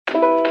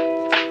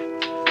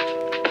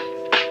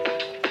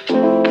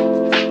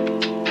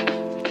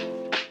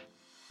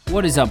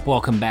What is up?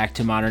 Welcome back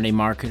to Modern Day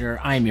Marketer.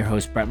 I am your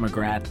host, Brett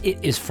McGrath. It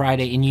is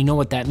Friday, and you know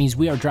what that means.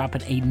 We are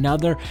dropping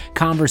another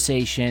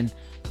conversation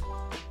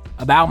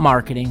about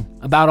marketing,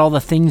 about all the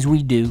things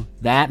we do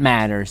that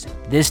matters.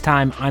 This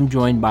time, I'm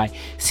joined by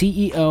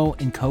CEO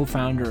and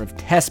co-founder of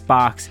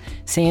TestBox,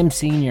 Sam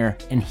Senior,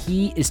 and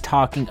he is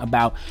talking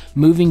about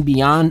moving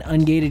beyond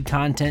ungated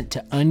content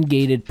to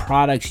ungated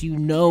products. You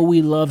know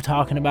we love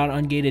talking about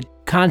ungated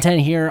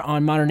content here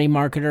on Modern Day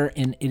Marketer,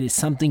 and it is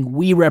something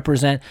we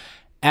represent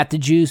at the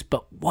Juice.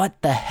 But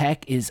what the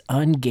heck is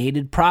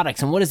ungated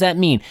products, and what does that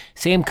mean?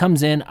 Sam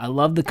comes in. I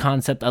love the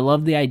concept. I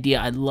love the idea.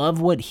 I love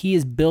what he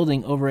is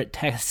building over at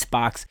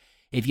TestBox.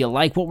 If you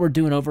like what we're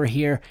doing over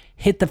here,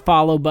 hit the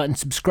follow button,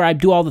 subscribe,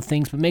 do all the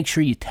things, but make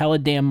sure you tell a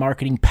damn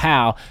marketing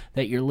pal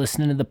that you're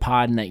listening to the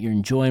pod and that you're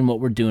enjoying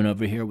what we're doing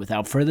over here.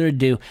 Without further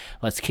ado,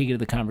 let's kick into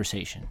the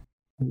conversation.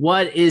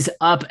 What is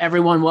up,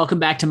 everyone? Welcome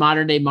back to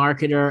Modern Day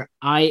Marketer.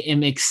 I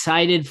am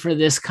excited for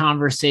this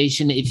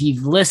conversation. If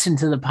you've listened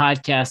to the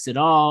podcast at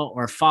all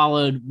or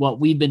followed what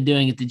we've been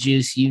doing at the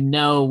Juice, you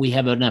know we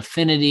have an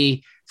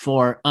affinity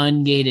for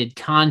ungated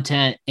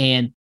content.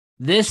 And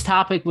this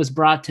topic was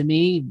brought to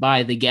me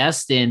by the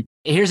guest. And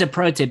here's a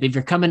pro tip. If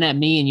you're coming at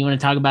me and you want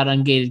to talk about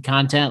ungated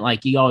content,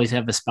 like, you always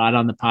have a spot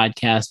on the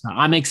podcast.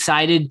 I'm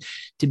excited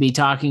to be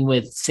talking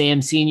with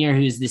Sam Senior,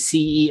 who's the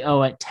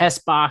CEO at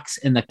TestBox.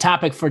 And the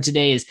topic for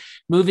today is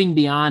moving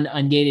beyond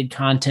ungated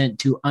content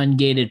to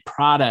ungated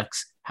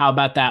products. How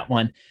about that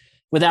one?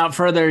 Without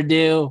further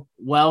ado,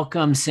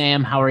 welcome,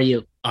 Sam. How are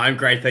you? I'm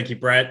great. Thank you,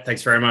 Brett.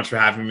 Thanks very much for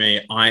having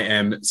me. I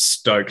am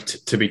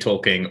stoked to be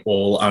talking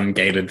all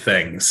ungated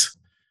things.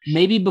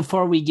 Maybe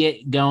before we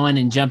get going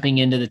and jumping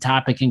into the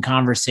topic and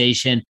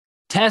conversation,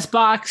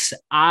 TestBox,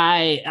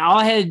 all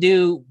I had to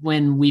do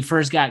when we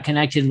first got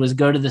connected was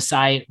go to the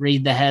site,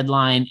 read the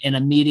headline, and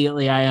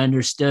immediately I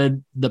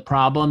understood the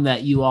problem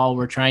that you all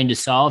were trying to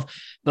solve.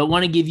 But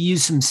want to give you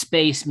some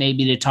space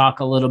maybe to talk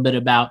a little bit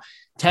about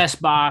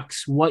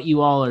TestBox, what you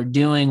all are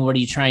doing, what are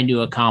you trying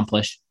to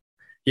accomplish?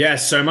 Yeah,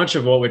 so much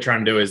of what we're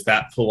trying to do is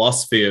that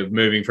philosophy of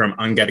moving from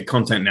ungated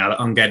content now to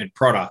ungated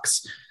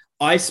products.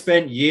 I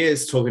spent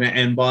years talking to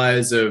end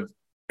buyers of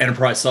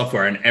enterprise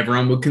software, and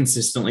everyone would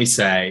consistently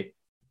say,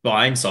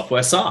 buying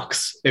software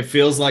sucks. It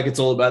feels like it's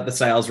all about the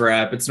sales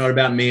rep. It's not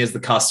about me as the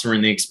customer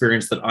and the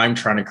experience that I'm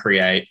trying to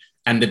create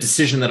and the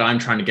decision that I'm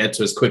trying to get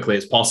to as quickly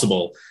as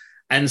possible.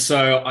 And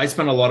so I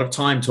spent a lot of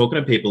time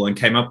talking to people and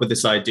came up with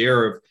this idea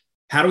of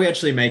how do we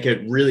actually make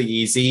it really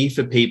easy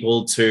for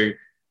people to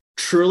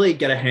truly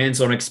get a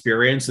hands-on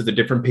experience of the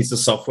different pieces of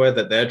software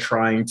that they're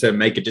trying to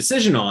make a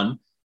decision on,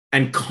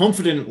 and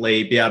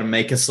confidently be able to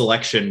make a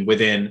selection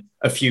within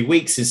a few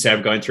weeks instead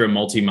of going through a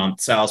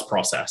multi-month sales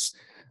process.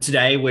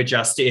 Today, we're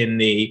just in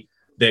the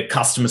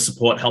customer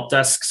support help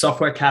desk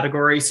software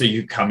category. So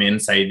you come in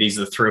and say, these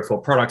are the 3 or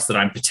 4 products that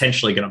I'm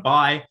potentially going to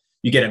buy.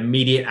 You get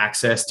immediate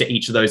access to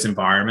each of those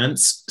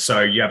environments.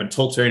 So you haven't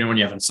talked to anyone,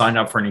 you haven't signed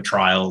up for any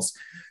trials.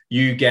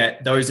 You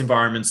get those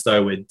environments,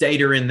 though, with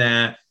data in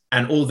there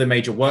and all the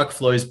major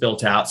workflows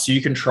built out. So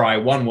you can try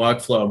one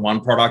workflow and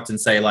one product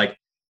and say, like,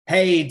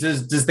 hey,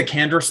 does the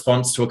canned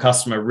response to a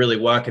customer really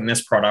work in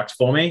this product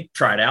for me?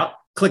 Try it out.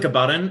 Click a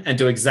button and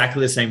do exactly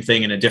the same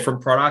thing in a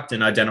different product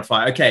and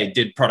identify, okay,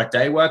 did product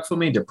A work for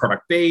me? Did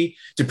product B?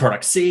 Did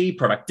product C?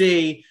 Product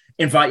D?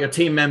 Invite your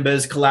team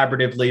members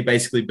collaboratively,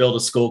 basically build a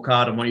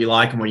scorecard on what you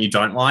like and what you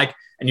don't like.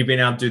 And you've been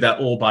able to do that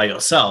all by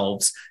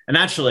yourselves. And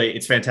actually,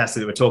 it's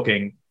fantastic that we're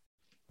talking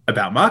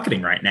about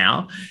marketing right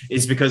now,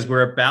 is because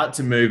we're about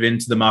to move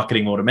into the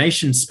marketing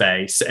automation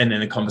space and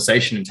then the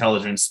conversation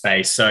intelligence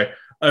space. So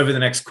over the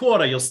next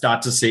quarter, you'll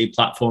start to see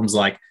platforms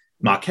like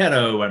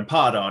Marketo and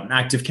Pardot and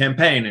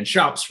ActiveCampaign and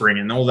SharpSpring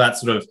and all that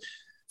sort of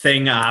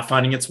thing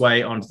finding its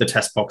way onto the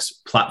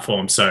TestBox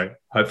platform. So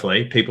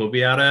hopefully people will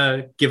be able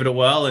to give it a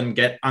whirl and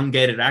get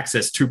ungated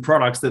access to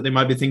products that they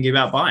might be thinking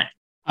about buying.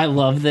 I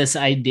love this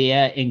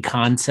idea and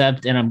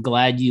concept, and I'm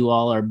glad you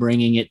all are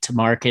bringing it to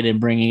market and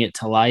bringing it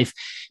to life,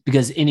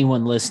 because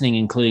anyone listening,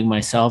 including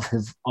myself,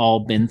 have all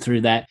been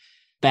through that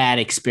bad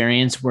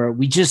experience where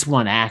we just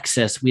want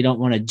access. We don't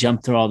want to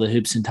jump through all the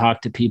hoops and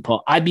talk to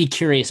people. I'd be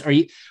curious,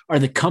 are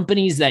the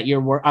companies that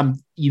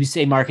you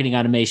say marketing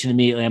automation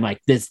immediately, I'm like,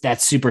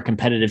 that's super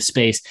competitive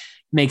space.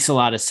 Makes a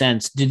lot of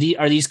sense.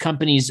 Are these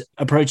companies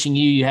approaching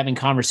you? You having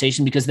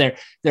conversation because they're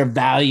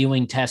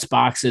valuing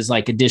TestBox as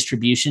like a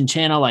distribution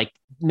channel? Like,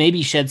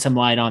 maybe shed some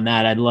light on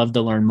that. I'd love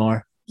to learn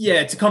more. Yeah,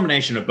 it's a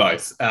combination of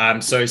both.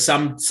 So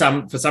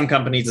for some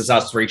companies, it's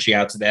us reaching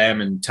out to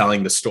them and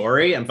telling the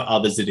story. And for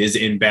others, it is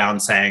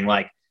inbound saying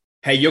like,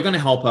 hey, you're going to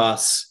help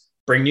us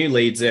bring new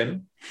leads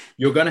in.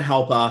 You're going to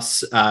help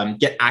us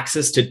get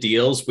access to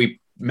deals we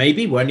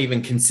maybe weren't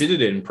even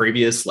considered in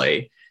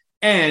previously.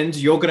 And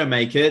you're going to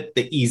make it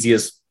the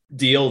easiest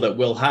deal that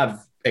we'll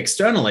have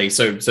externally.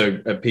 So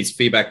a piece of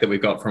feedback that we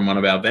got from one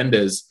of our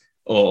vendors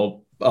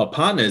or our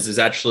partners is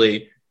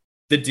actually,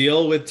 the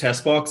deal with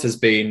TestBox has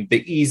been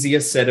the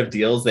easiest set of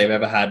deals they've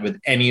ever had with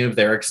any of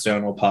their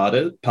external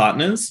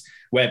partners,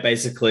 where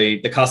basically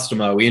the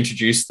customer, we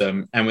introduce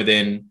them and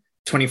within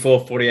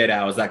 24, 48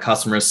 hours, that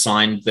customer has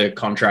signed the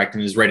contract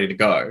and is ready to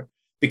go.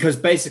 Because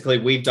basically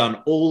we've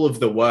done all of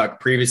the work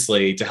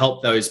previously to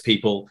help those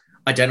people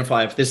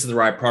identify if this is the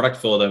right product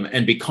for them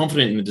and be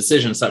confident in the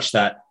decision such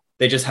that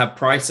they just have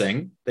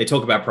pricing, they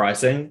talk about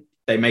pricing,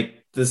 they make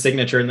the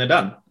signature and they're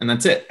done. And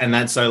that's it. And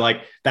that's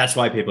that's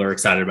why people are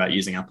excited about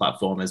using our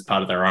platform as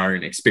part of their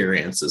own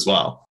experience as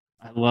well.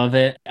 I love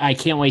it. I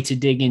can't wait to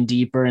dig in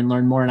deeper and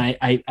learn more. And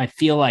I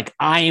feel like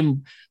I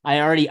am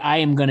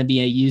going to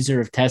be a user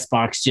of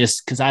TestBox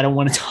just because I don't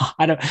want to talk.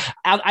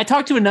 I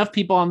talk to enough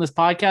people on this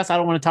podcast. I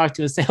don't want to talk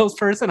to a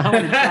salesperson. I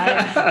want to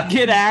try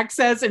get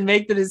access and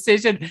make the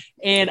decision.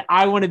 And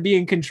I want to be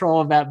in control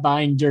of that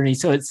buying journey.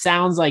 So it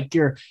sounds like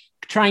you're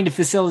trying to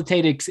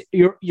facilitate,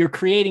 you're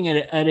creating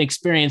an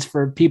experience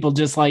for people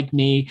just like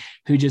me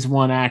who just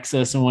want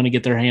access and want to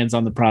get their hands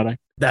on the product.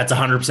 That's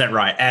 100%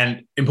 right.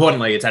 And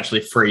importantly, it's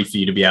actually free for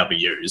you to be able to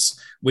use.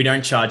 We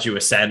don't charge you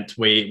a cent.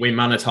 We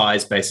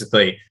monetize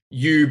basically.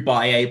 You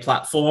buy a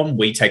platform,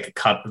 we take a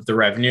cut of the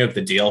revenue of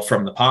the deal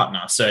from the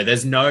partner. So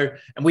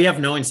and we have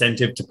no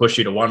incentive to push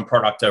you to one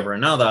product over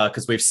another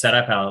because we've set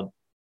up our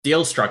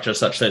deal structure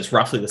such that it's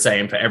roughly the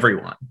same for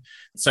everyone.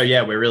 So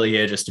yeah, we're really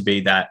here just to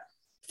be that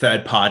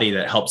third party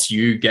that helps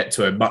you get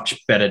to a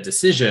much better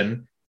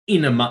decision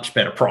in a much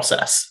better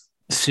process.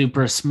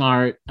 Super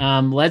smart.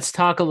 Let's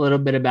talk a little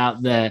bit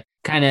about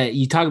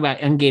you talk about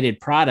ungated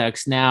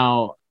products,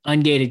 now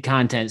ungated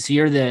content. So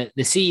you're the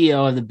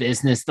CEO of the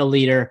business, the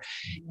leader,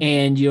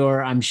 and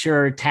you're, I'm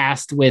sure,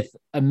 tasked with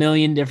a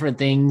million different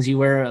things. You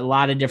wear a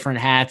lot of different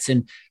hats.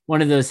 And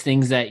one of those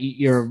things that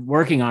you're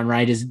working on,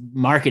 right, is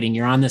marketing.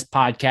 You're on this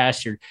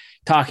podcast, you're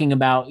talking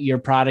about your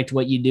product,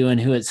 what you do and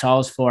who it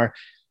solves for.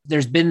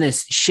 There's been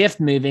this shift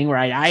moving,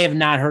 right? I have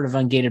not heard of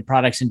ungated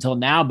products until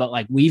now, but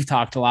like we've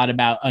talked a lot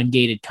about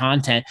ungated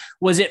content.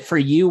 Was it for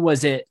you?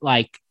 Was it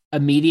like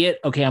immediate?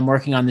 Okay, I'm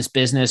working on this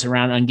business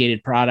around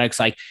ungated products.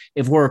 Like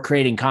if we're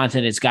creating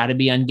content, it's got to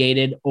be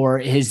ungated. Or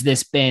has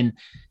this been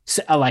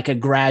like a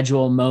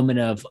gradual moment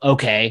of,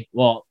 okay,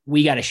 well,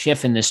 we got to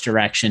shift in this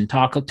direction?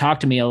 Talk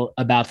to me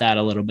about that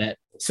a little bit.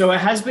 So it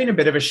has been a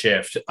bit of a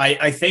shift.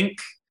 I think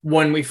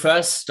when we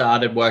first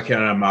started working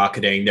on our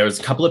marketing, there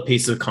was a couple of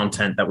pieces of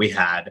content that we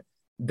had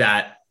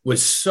that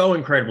was so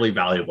incredibly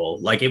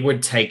valuable. Like it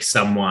would take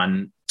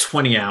someone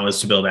 20 hours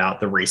to build out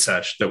the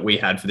research that we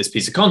had for this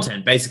piece of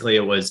content. Basically,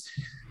 it was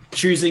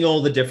choosing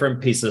all the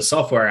different pieces of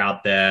software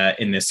out there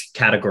in this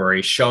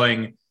category,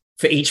 showing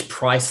for each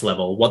price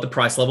level what the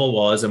price level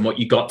was and what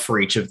you got for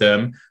each of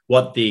them,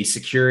 what the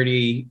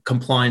security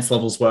compliance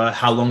levels were,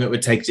 how long it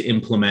would take to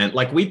implement.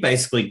 Like we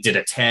basically did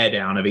a tear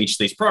down of each of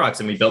these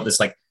products and we built this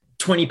like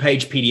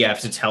 20-page PDF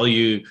to tell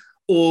you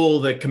all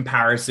the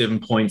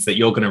comparison points that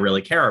you're going to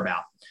really care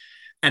about.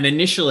 And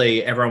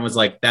initially, everyone was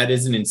like, that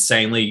is an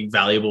insanely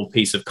valuable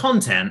piece of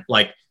content.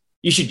 Like,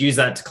 you should use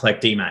that to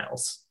collect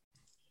emails.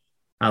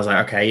 I was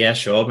like, okay, yeah,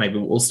 sure. Maybe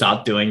we'll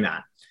start doing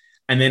that.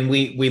 And then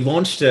we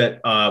launched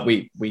it.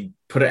 We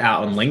put it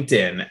out on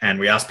LinkedIn and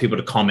we asked people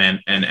to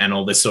comment and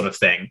all this sort of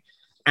thing.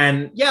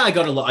 And yeah, I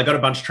got a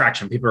bunch of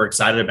traction. People are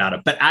excited about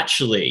it. But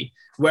actually,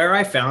 where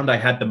I found I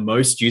had the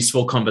most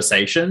useful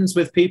conversations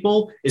with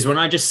people is when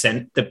I just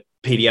sent the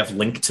PDF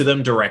link to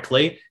them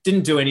directly,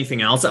 didn't do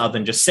anything else other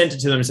than just sent it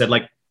to them and said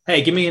like,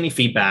 hey, give me any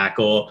feedback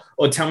or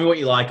tell me what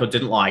you like or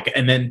didn't like.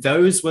 And then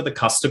those were the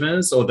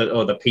customers or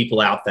the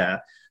people out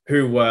there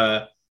who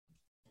were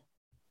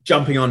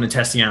jumping on and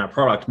testing out a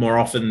product more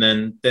often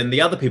than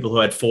the other people who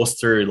had forced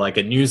through like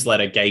a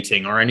newsletter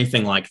gating or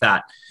anything like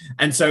that.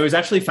 And so it was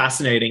actually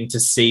fascinating to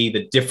see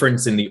the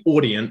difference in the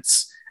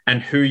audience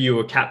and who you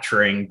were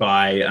capturing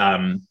by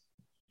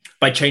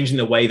changing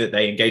the way that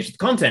they engage with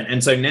content.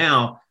 And so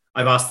now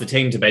I've asked the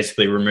team to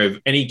basically remove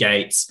any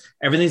gates.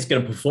 Everything's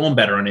going to perform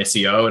better on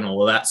SEO and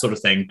all of that sort of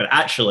thing. But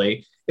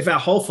actually, if our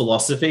whole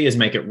philosophy is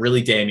make it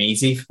really damn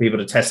easy for people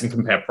to test and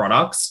compare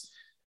products,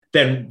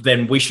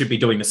 then we should be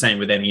doing the same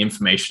with any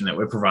information that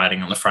we're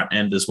providing on the front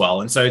end as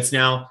well. And so it's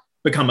now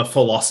become a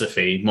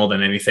philosophy more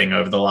than anything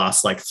over the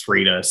last like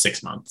 3 to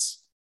 6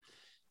 months.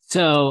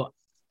 So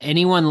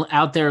anyone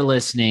out there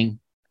listening,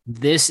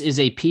 this is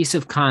a piece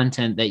of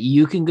content that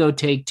you can go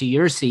take to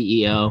your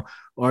CEO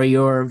or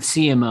your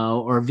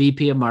CMO or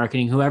VP of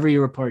marketing, whoever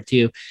you report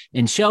to,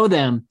 and show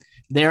them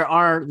there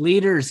are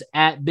leaders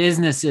at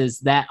businesses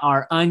that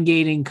are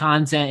ungating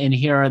content, and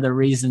here are the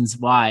reasons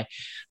why.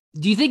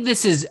 Do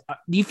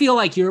you feel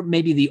like you're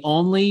maybe the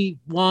only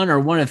one or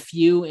one of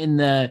few in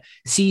the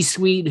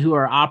C-suite who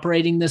are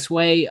operating this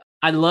way?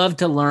 I'd love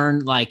to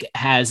learn, like,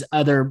 has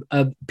other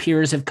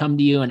peers have come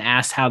to you and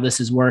asked how this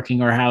is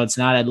working or how it's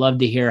not? I'd love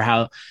to hear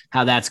how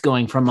that's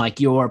going from like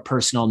your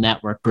personal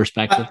network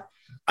perspective.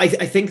 I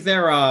think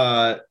there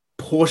are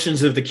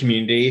portions of the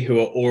community who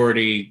are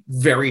already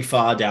very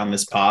far down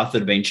this path that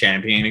have been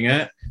championing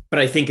it. But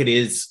I think it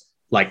is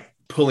like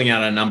pulling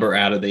out a number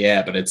out of the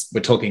air, but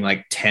we're talking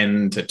like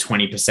 10 to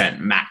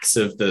 20% max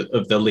of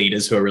the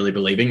leaders who are really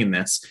believing in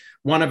this.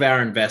 One of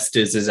our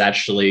investors is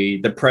actually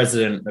the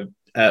president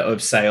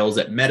of sales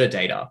at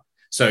Metadata.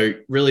 So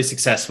really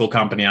successful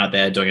company out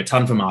there doing a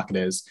ton for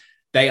marketers.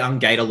 they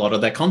ungate a lot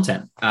of their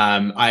content.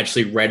 I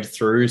actually read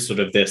through sort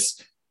of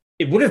this,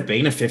 it would have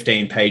been a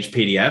 15-page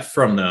PDF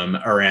from them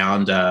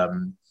around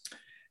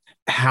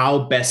how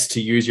best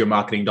to use your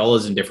marketing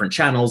dollars in different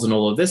channels and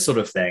all of this sort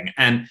of thing.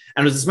 And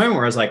it was this moment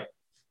where I was like,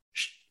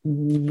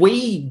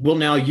 we will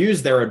now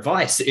use their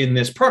advice in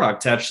this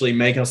product to actually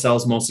make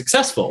ourselves more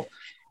successful,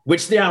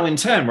 which now in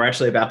turn, we're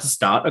actually about to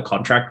start a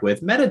contract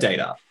with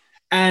metadata.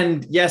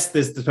 And yes,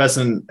 there's the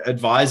person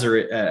advisor,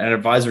 an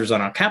advisor is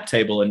on our cap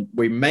table, and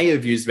we may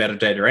have used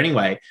metadata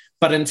anyway.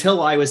 But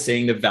until I was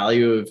seeing the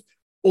value of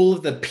all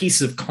of the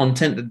piece of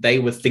content that they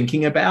were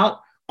thinking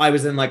about, I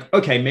was then like,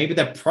 okay, maybe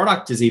their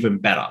product is even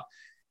better.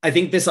 I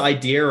think this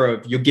idea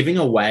of you're giving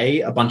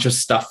away a bunch of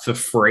stuff for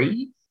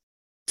free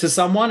to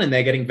someone and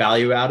they're getting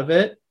value out of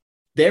it,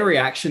 their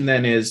reaction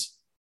then is,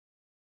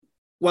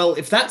 well,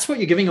 if that's what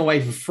you're giving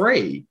away for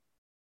free,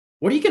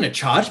 what are you going to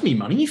charge me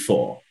money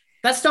for?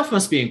 That stuff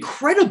must be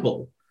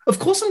incredible. Of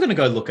course, I'm going to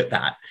go look at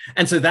that.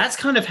 And so that's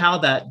kind of how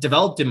that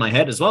developed in my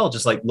head as well.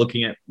 Just like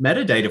looking at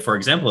metadata, for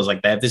example, is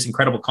like they have this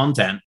incredible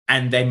content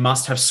and they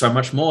must have so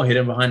much more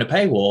hidden behind a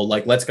paywall.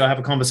 Like, let's go have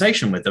a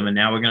conversation with them. And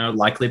now we're going to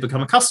likely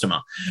become a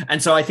customer.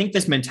 And so I think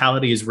this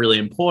mentality is really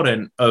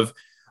important of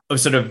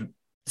sort of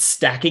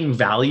stacking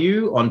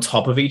value on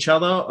top of each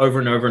other over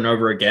and over and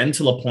over again,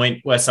 to a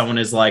point where someone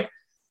is like,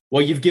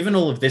 well, you've given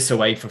all of this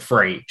away for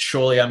free.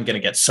 Surely I'm going to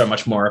get so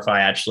much more if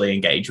I actually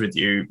engage with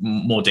you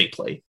more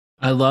deeply.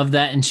 I love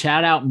that. And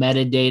shout out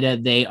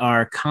metadata. They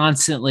are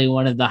constantly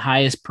one of the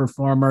highest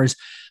performers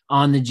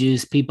on the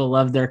juice. People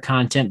love their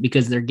content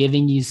because they're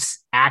giving you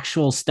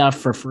actual stuff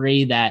for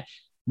free that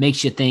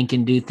makes you think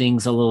and do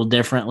things a little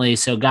differently.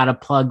 So got to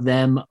plug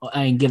them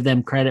and give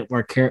them credit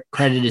where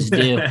credit is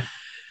due.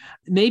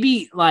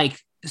 Maybe like,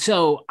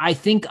 so I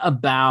think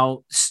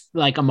about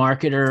like a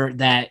marketer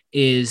that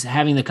is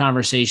having the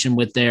conversation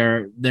with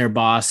their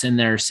boss, and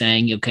they're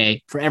saying,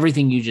 okay, for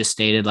everything you just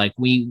stated, like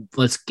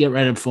let's get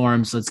rid of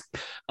forums, let's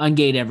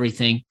ungate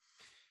everything.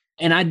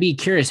 And I'd be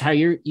curious how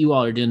you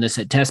all are doing this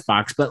at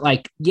TestBox, but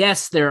like,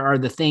 yes, there are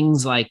the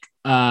things like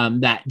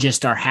that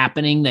just are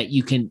happening that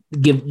you can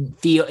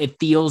it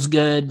feels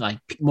good. Like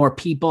more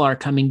people are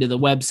coming to the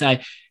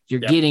website. You're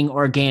getting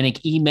organic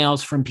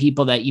emails from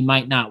people that you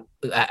might not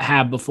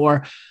have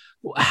before.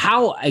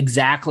 How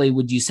exactly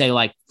would you say,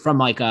 like from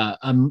like a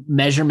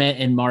measurement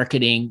in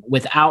marketing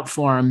without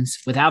forums,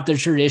 without the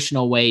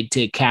traditional way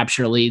to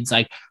capture leads,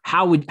 like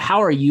how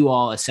are you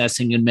all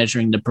assessing and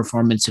measuring the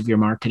performance of your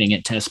marketing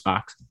at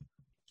TestBox?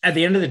 At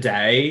the end of the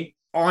day,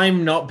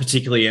 I'm not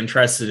particularly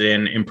interested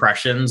in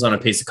impressions on a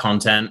piece of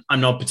content.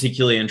 I'm not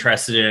particularly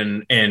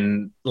interested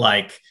in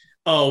like,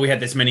 oh, we had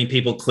this many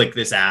people click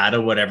this ad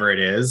or whatever it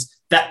is.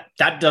 That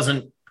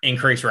doesn't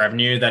increase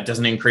revenue. That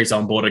doesn't increase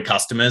onboarded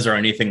customers or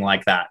anything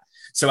like that.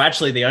 So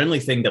actually, the only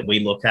thing that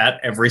we look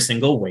at every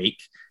single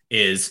week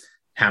is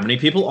how many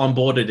people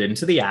onboarded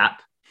into the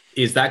app.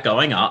 Is that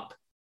going up?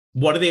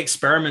 What are the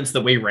experiments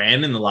that we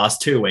ran in the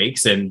last 2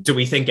 weeks? And do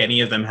we think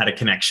any of them had a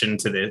connection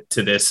to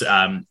this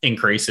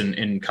increase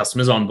in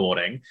customers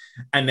onboarding?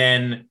 And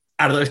then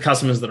out of those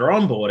customers that are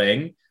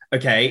onboarding,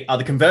 okay, are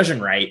the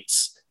conversion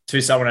rates to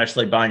someone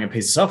actually buying a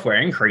piece of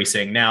software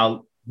increasing?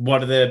 Now,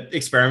 what are the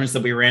experiments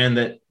that we ran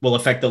that will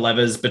affect the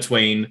levers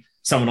between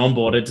someone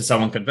onboarded to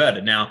someone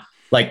converted? Now,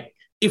 like,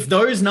 if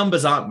those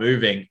numbers aren't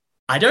moving,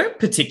 I don't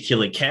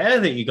particularly care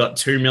that you got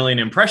 2 million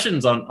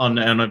impressions on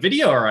a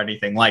video or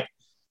anything. Like,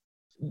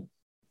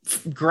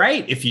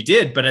 great if you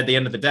did, but at the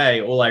end of the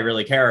day, all I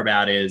really care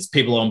about is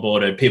people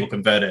onboarded, people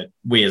converted.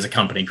 We as a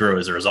company grew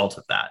as a result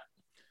of that.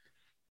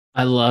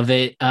 I love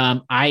it.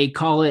 I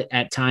call it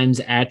at times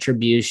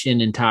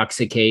attribution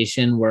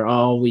intoxication, where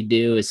all we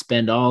do is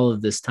spend all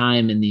of this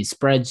time in these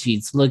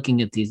spreadsheets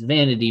looking at these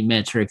vanity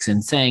metrics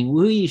and saying,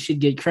 we should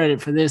get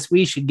credit for this,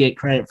 we should get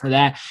credit for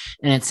that.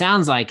 And it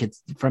sounds like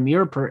it's from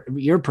your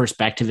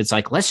perspective, it's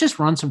like, let's just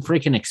run some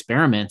freaking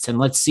experiments and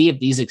let's see if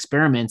these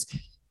experiments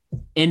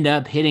end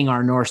up hitting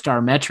our North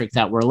Star metric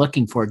that we're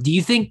looking for. Do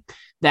you think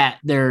that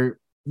there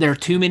are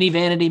too many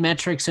vanity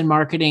metrics in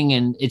marketing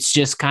and it's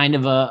just kind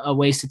of a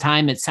waste of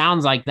time? It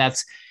sounds like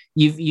that's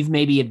you've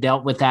maybe have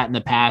dealt with that in the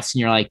past and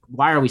you're like,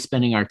 why are we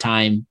spending our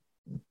time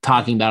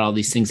talking about all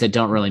these things that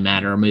don't really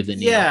matter or move the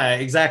needle? Yeah,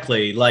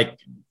 exactly. Like,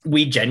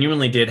 we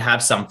genuinely did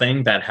have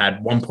something that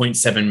had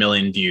 1.7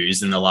 million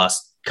views in the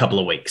last couple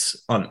of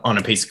weeks on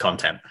a piece of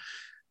content.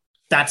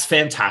 That's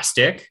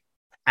fantastic.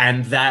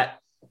 And that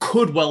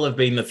could well have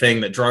been the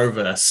thing that drove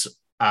us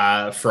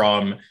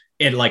from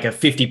it, like a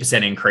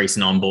 50% increase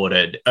in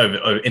onboarded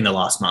over in the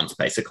last month,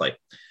 basically.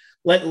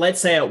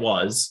 Let's say it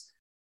was.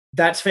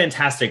 That's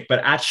fantastic. But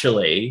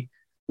actually,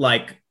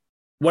 like,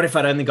 what if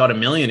I'd only got 1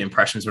 million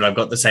impressions? Would I've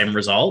got the same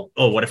result?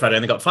 Or what if I'd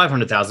only got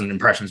 500,000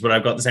 impressions? Would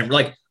I've got the same?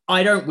 Like,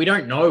 we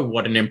don't know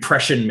what an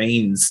impression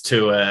means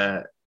to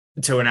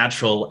an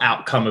actual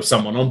outcome of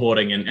someone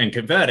onboarding and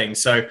converting.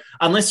 So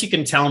unless you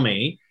can tell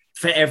me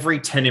for every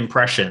 10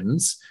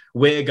 impressions,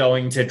 we're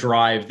going to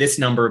drive this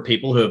number of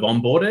people who have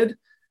onboarded,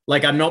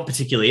 like, I'm not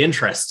particularly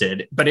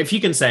interested. But if you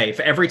can say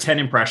for every 10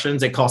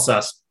 impressions, it costs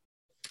us,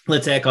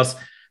 let's say it costs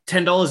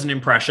 $10 an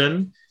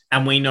impression,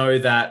 and we know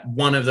that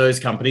one of those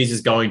companies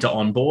is going to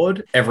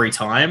onboard every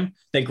time,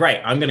 then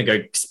great, I'm going to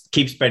go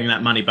keep spending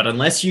that money. But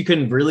unless you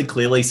can really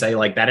clearly say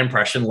like that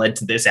impression led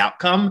to this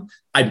outcome,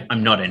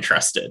 I'm not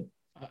interested.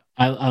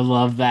 I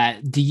love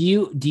that. Do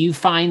you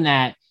find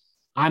that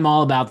I'm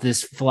all about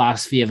this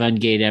philosophy of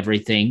ungate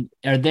everything?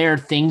 Are there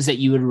things that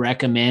you would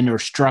recommend or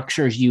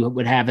structures you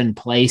would have in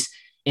place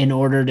in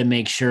order to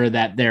make sure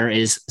that there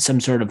is some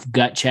sort of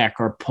gut check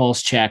or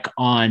pulse check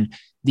on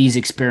these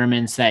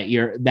experiments that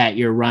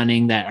you're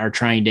running that are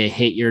trying to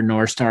hit your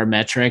North Star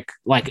metric?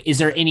 Like, is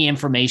there any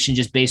information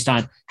just based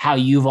on how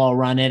you've all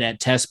run it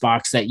at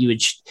TestBox that you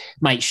would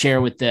might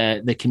share with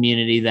the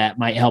community that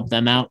might help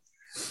them out?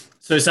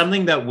 So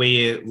something that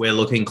we're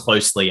looking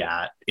closely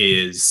at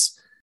is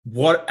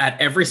what at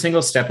every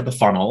single step of the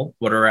funnel,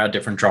 what are our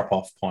different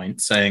drop-off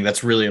points? I think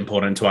that's really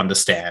important to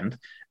understand.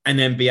 And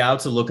then be able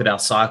to look at our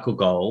cycle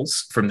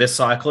goals from this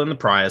cycle and the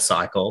prior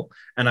cycle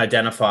and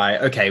identify,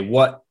 okay,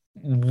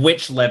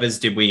 which levers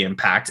did we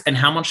impact and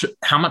how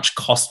much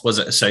cost was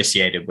it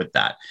associated with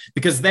that?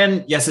 Because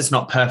then, yes, it's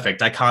not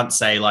perfect. I can't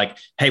say like,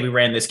 hey, we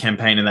ran this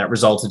campaign and that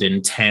resulted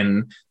in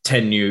 10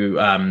 new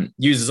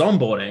users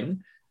onboarding,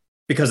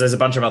 because there's a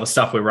bunch of other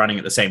stuff we're running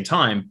at the same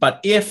time. But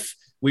if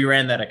we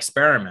ran that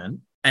experiment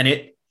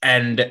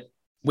and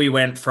we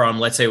went from,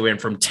 let's say we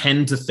went from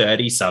 10 to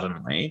 30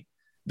 suddenly,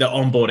 the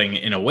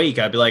onboarding in a week,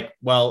 I'd be like,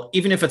 well,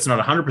 even if it's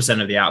not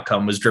 100% of the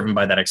outcome was driven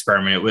by that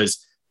experiment, it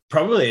was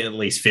probably at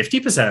least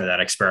 50% of that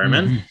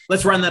experiment. Mm-hmm.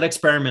 Let's run that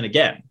experiment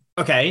again.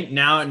 Okay,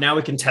 now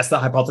we can test the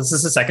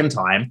hypothesis a second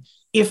time.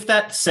 If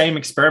that same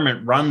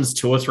experiment runs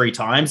 2 or 3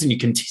 times and you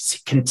can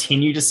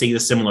continue to see the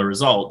similar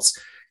results,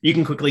 you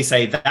can quickly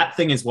say that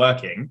thing is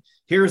working.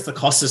 Here is the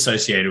cost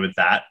associated with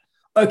that.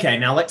 Okay,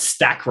 now let's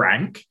stack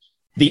rank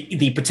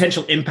the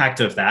potential impact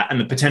of that and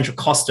the potential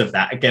cost of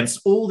that against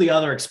all the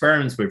other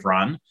experiments we've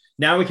run.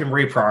 Now we can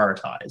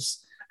reprioritize.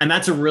 And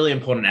that's a really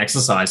important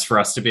exercise for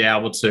us to be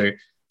able to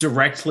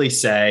directly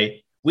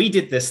say, we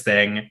did this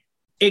thing,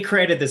 it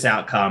created this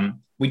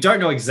outcome. We don't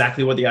know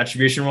exactly what the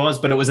attribution was,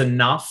 but it was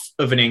enough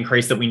of an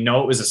increase that we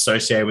know it was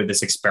associated with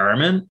this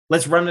experiment.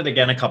 Let's run it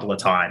again a couple of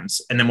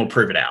times and then we'll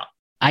prove it out.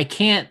 I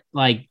can't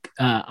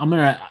I'm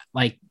going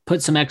to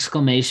put some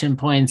exclamation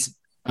points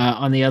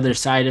on the other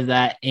side of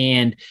that.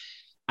 And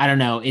I don't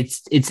know.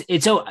 It's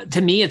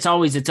to me, it's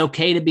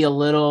okay to be a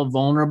little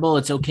vulnerable.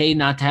 It's okay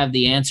not to have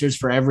the answers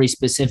for every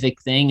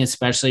specific thing,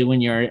 especially when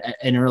you're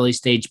an early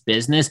stage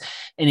business.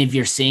 And if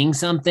you're seeing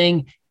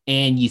something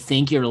and you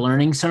think you're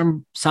learning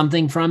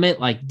something from it,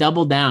 like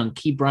double down,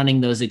 keep running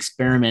those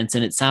experiments.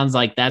 And it sounds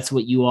like that's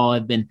what you all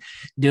have been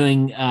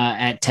doing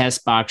at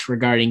TestBox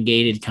regarding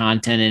gated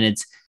content. And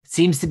it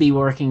seems to be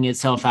working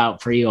itself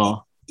out for you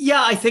all.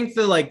 Yeah, I think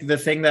the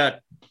thing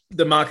that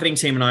the marketing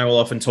team and I will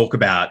often talk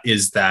about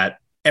is that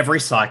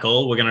every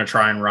cycle, we're going to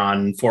try and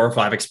run 4 or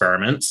 5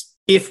 experiments.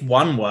 If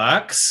one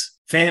works,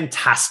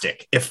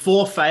 fantastic. If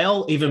 4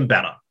 fail, even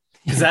better.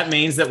 Because that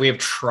means that we have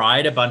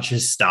tried a bunch of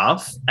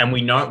stuff and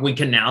we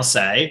can now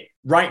say,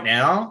 right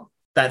now,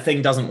 that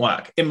thing doesn't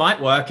work. It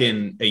might work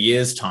in a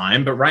year's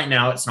time, but right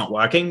now it's not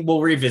working.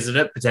 We'll revisit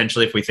it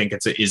potentially if we think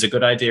it is a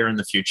good idea in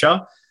the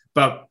future.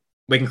 But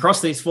we can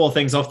cross these 4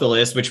 things off the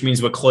list, which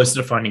means we're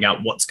closer to finding out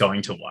what's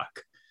going to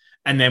work.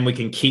 And then we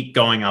can keep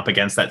going up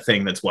against that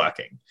thing that's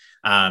working.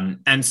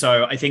 And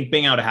so I think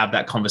being able to have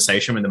that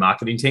conversation with the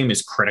marketing team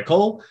is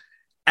critical,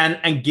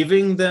 and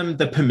giving them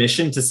the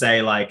permission to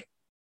say, like,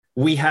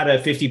 we had a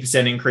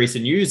 50% increase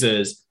in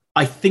users.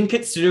 I think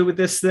it's to do with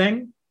this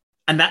thing.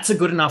 And that's a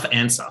good enough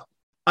answer.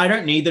 I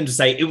don't need them to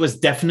say it was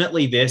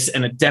definitely this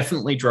and it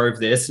definitely drove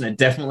this and it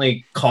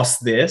definitely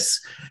cost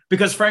this.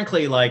 Because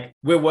frankly, like,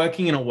 we're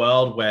working in a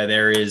world where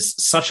there is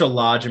such a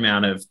large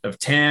amount of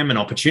TAM and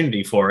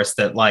opportunity for us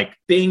that, like,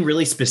 being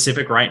really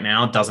specific right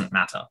now doesn't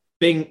matter.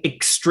 Being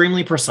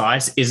extremely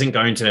precise isn't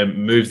going to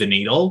move the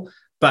needle,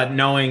 but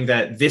knowing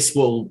that this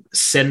will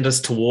send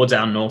us towards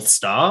our North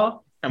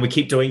Star and we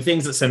keep doing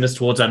things that send us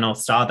towards our North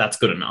Star, that's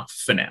good enough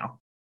for now.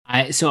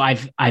 So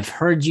I've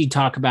heard you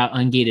talk about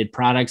ungated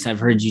products. I've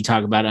heard you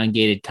talk about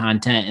ungated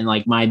content. And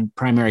like, my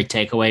primary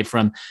takeaway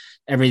from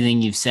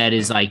everything you've said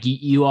is like,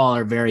 you all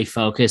are very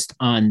focused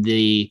on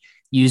the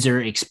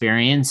user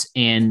experience.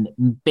 And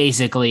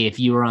basically, if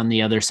you were on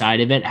the other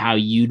side of it, how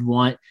you'd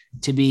want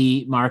to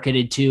be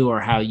marketed to, or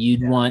how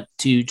you'd want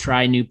to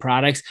try new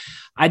products.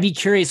 I'd be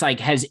curious, like,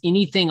 has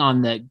anything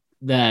on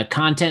the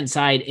content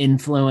side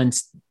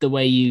influenced the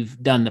way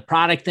you've done the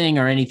product thing,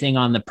 or anything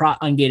on the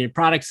ungated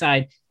product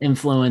side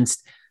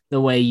influenced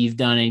the way you've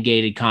done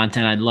ungated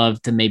content? I'd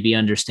love to maybe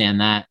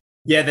understand that.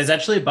 Yeah, there's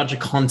actually a bunch of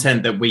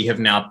content that we have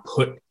now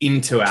put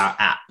into our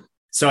app.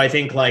 So I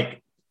think,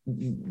 like,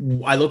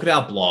 I look at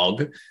our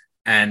blog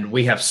and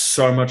we have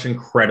so much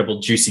incredible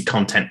juicy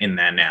content in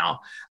there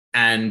now.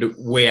 And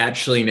we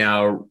actually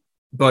now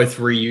both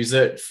reuse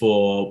it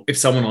for, if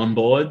someone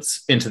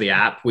onboards into the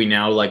app, we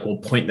now will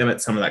point them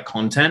at some of that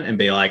content and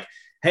be like,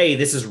 hey,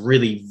 this is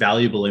really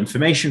valuable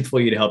information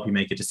for you to help you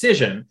make a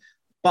decision.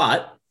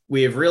 But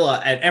we have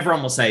realized, and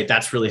everyone will say,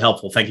 that's really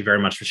helpful. Thank you very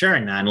much for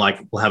sharing that. And like,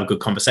 we'll have a good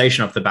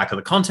conversation off the back of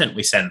the content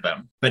we send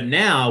them. But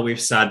now we've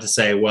started to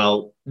say,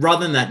 well,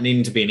 rather than that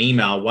needing to be an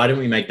email, why don't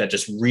we make that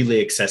just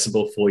really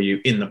accessible for you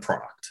in the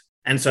product?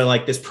 And so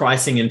like this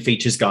pricing and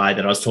features guide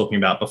that I was talking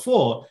about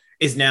before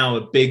is now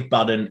a big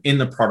button in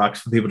the product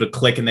for people to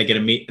click, and they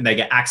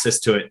get access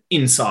to it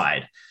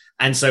inside.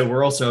 And so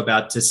we're also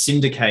about to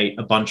syndicate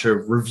a bunch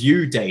of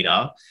review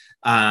data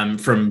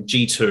from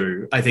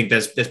G2. I think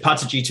there's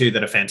parts of G2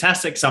 that are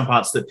fantastic, some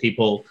parts that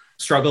people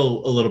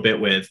struggle a little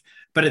bit with.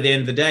 But at the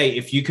end of the day,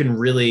 if you can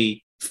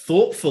really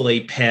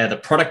thoughtfully pair the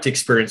product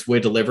experience we're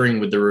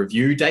delivering with the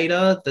review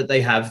data that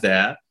they have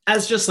there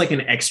as just like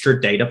an extra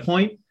data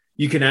point,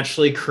 you can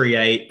actually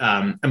create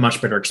a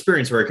much better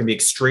experience where it can be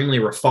extremely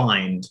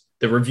refined.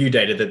 The review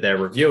data that they're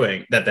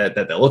reviewing, that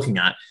they're looking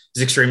at,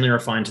 is extremely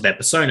refined to their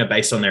persona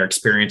based on their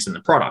experience in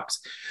the product.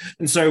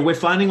 And so we're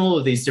finding all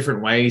of these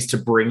different ways to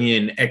bring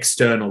in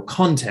external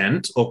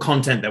content or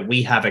content that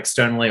we have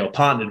externally or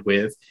partnered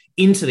with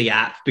into the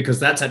app, because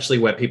that's actually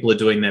where people are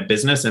doing their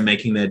business and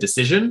making their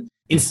decision,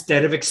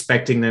 instead of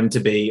expecting them to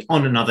be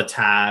on another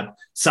tab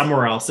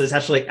somewhere else. It's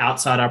actually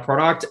outside our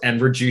product and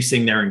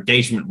reducing their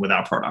engagement with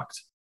our product.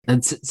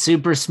 That's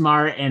super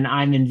smart. And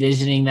I'm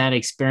envisioning that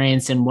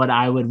experience and what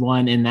I would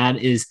want. And that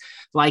is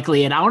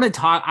likely. And I want to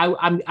talk,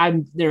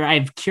 I'm there. I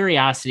have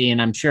curiosity,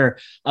 and I'm sure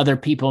other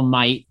people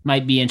might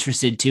be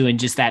interested too, in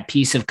just that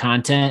piece of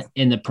content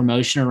and the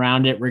promotion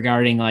around it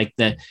regarding like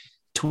the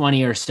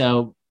 20 or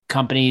so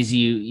companies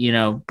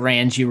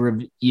brands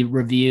you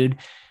reviewed.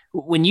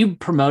 When you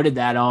promoted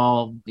that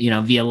all,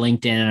 via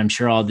LinkedIn, and I'm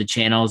sure all the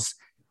channels,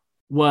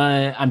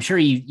 I'm sure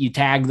you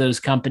tagged those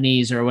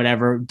companies or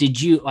whatever.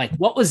 Did you like,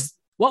 what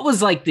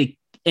was like the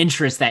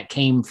interest that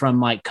came from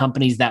like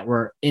companies that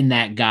were in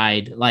that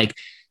guide? Like,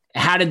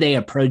 how did they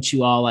approach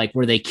you all? Like,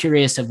 were they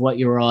curious of what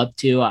you were all up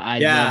to?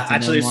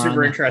 Actually, it's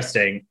super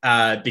interesting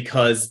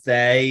because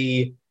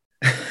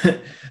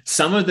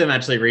some of them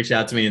actually reached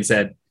out to me and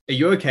said, are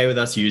you okay with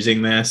us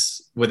using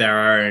this with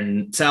our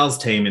own sales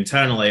team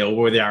internally or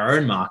with our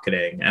own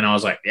marketing? And I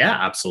was like, yeah,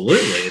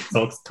 absolutely. It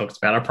talks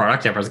about our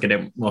product. Everyone's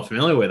getting more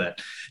familiar with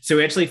it. So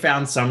we actually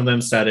found some of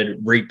them started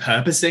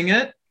repurposing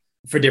it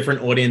for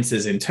different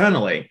audiences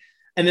internally.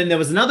 And then there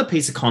was another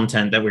piece of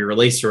content that we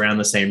released around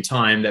the same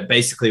time that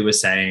basically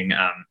was saying,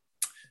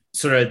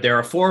 sort of, there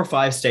are 4 or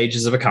 5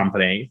 stages of a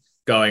company,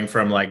 going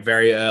from like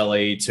very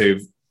early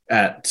to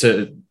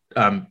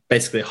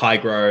basically high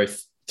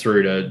growth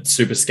through to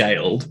super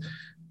scaled,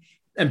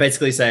 and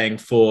basically saying,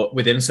 for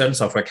within a certain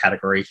software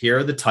category, here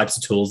are the types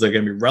of tools that are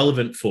going to be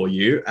relevant for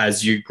you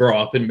as you grow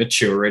up and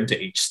mature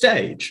into each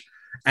stage.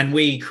 And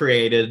we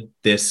created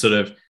this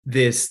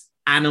series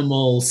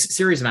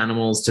of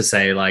animals to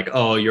say like,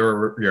 oh,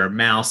 you're a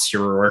mouse,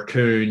 you're a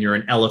raccoon, you're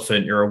an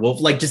elephant, you're a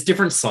wolf, like just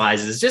different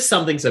sizes, just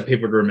something so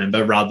people to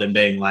remember, rather than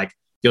being like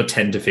you're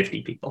 10 to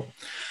 50 people.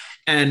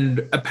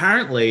 And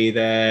apparently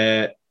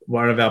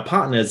one of our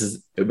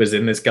partners was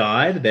in this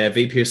guide, their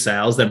VP of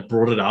sales, then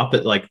brought it up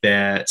at like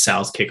their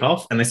sales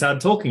kickoff, and they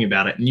started talking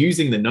about it and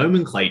using the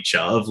nomenclature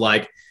of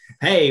like,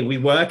 hey, we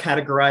were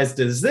categorized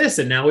as this,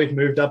 and now we've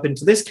moved up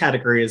into this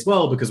category as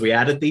well because we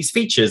added these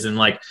features. And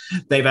like,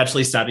 they've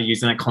actually started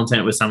using that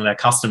content with some of their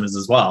customers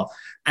as well.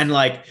 And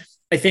like,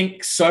 I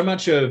think so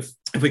much of,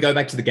 if we go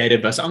back to the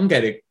gated versus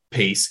ungated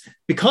piece,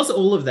 because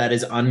all of that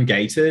is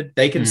ungated,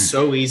 they can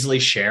so easily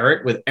share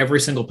it with every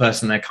single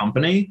person in their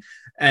company,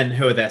 and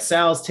who are their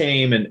sales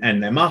team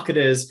and their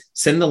marketers,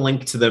 send the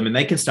link to them, and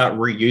they can start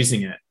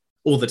reusing it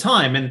all the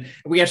time. And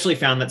we actually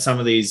found that some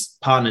of these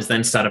partners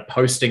then started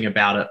posting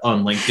about it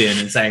on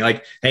LinkedIn and saying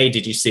like, hey,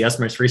 did you see us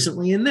most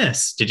recently in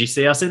this? Did you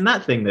see us in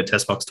that thing that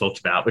TestBox talked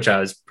about? Which I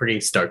was pretty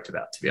stoked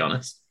about, to be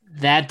honest.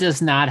 That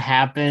does not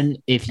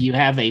happen if you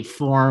have a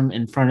form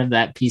in front of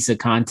that piece of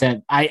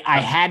content. I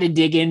had to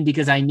dig in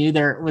because I knew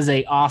there was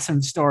an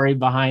awesome story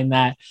behind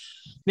that.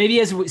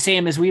 Maybe as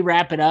we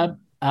wrap it up,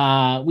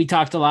 we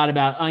talked a lot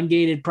about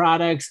ungated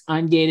products,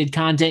 ungated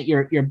content.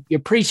 You're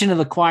preaching to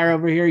the choir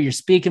over here. You're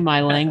speaking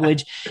my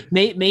language.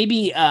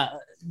 Maybe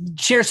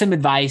share some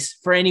advice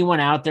for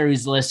anyone out there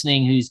who's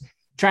listening, who's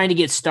trying to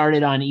get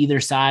started on either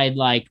side.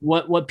 Like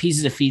what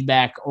pieces of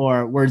feedback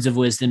or words of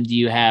wisdom do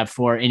you have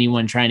for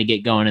anyone trying to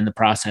get going in the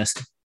process?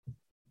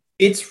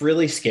 It's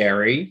really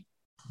scary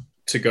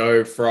to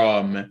go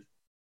from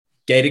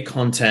gated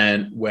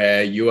content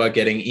where you are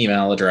getting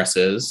email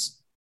addresses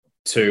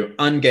to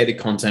ungated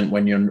content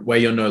where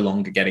you're no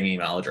longer getting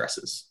email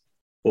addresses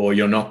or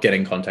you're not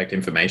getting contact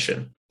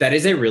information. That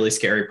is a really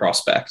scary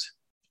prospect.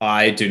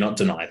 I do not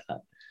deny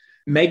that.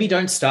 Maybe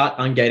don't start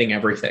ungating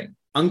everything.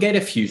 Ungate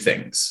a few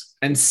things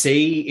and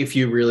see if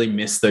you really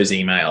miss those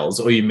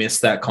emails or you miss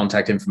that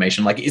contact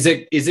information. Like, is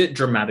it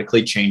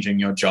dramatically changing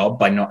your job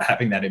by not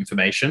having that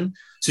information?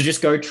 So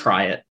just go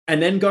try it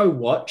and then go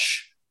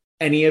watch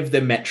any of the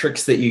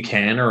metrics that you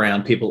can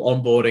around people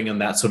onboarding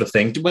and that sort of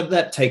thing, whether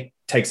that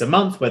takes a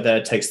month, whether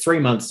it takes 3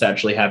 months to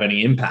actually have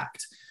any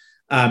impact.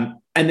 And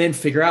then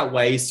figure out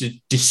ways to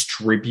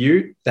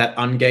distribute that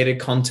ungated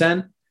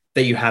content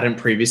that you hadn't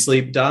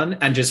previously done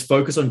and just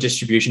focus on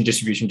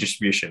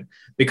distribution.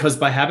 Because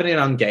by having it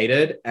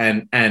ungated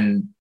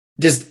and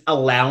just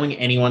allowing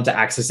anyone to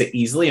access it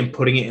easily and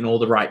putting it in all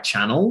the right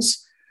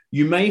channels,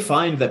 you may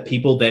find that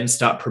people then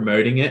start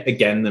promoting it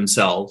again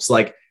themselves.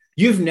 Like,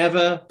 you've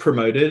never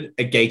promoted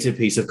a gated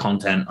piece of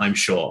content, I'm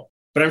sure.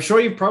 But I'm sure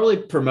you've probably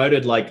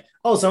promoted like,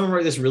 oh, someone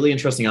wrote this really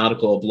interesting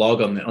article or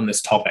blog on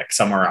this topic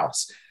somewhere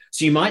else.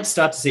 So you might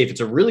start to see if it's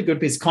a really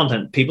good piece of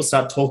content, people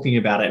start talking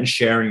about it and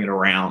sharing it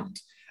around.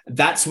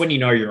 That's when you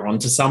know you're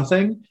onto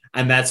something.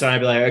 And that's when I'd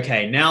be like,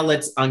 okay, now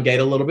let's ungate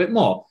a little bit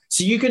more.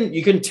 So you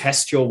can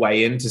test your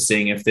way into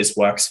seeing if this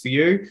works for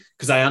you,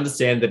 because I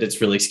understand that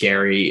it's really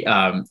scary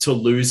to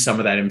lose some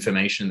of that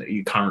information that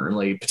you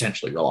currently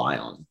potentially rely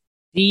on.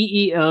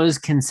 CEOs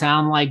can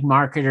sound like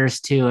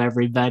marketers too,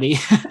 everybody.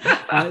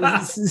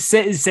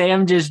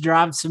 Sam just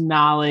dropped some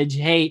knowledge.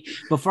 Hey,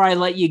 before I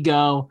let you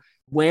go,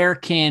 where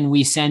can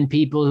we send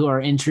people who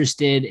are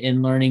interested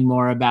in learning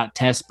more about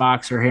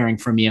TestBox or hearing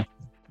from you?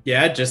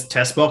 Yeah, just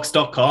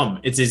testbox.com.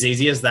 It's as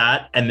easy as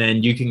that. And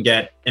then you can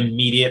get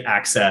immediate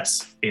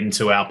access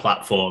into our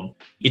platform.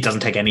 It doesn't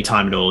take any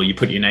time at all. You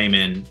put your name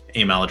in,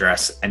 email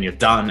address, and you're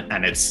done.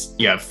 And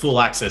you have full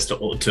access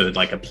to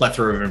like a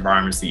plethora of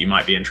environments that you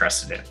might be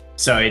interested in.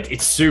 So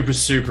it's super,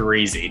 super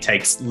easy. It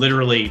takes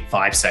literally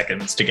 5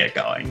 seconds to get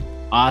going.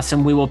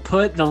 Awesome. We will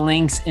put the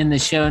links in the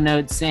show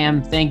notes.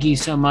 Sam, thank you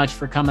so much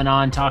for coming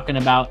on, talking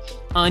about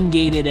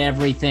ungated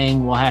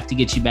everything. We'll have to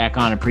get you back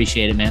on.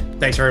 Appreciate it, man.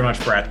 Thanks very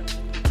much, Brett.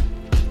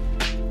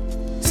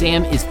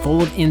 Sam is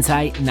full of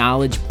insight,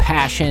 knowledge,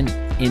 passion,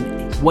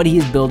 and what he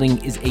is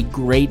building is a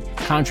great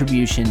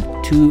contribution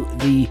to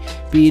the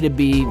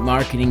B2B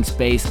marketing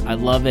space. I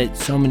love it.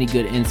 So many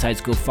good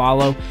insights. Go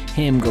follow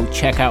him. Go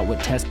check out what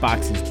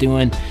TestBox is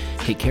doing.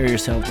 Take care of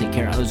yourself. Take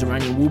care of others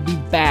around you. We'll be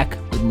back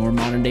with more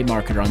Modern Day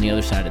Marketer on the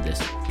other side of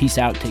this. Peace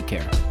out. Take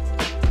care.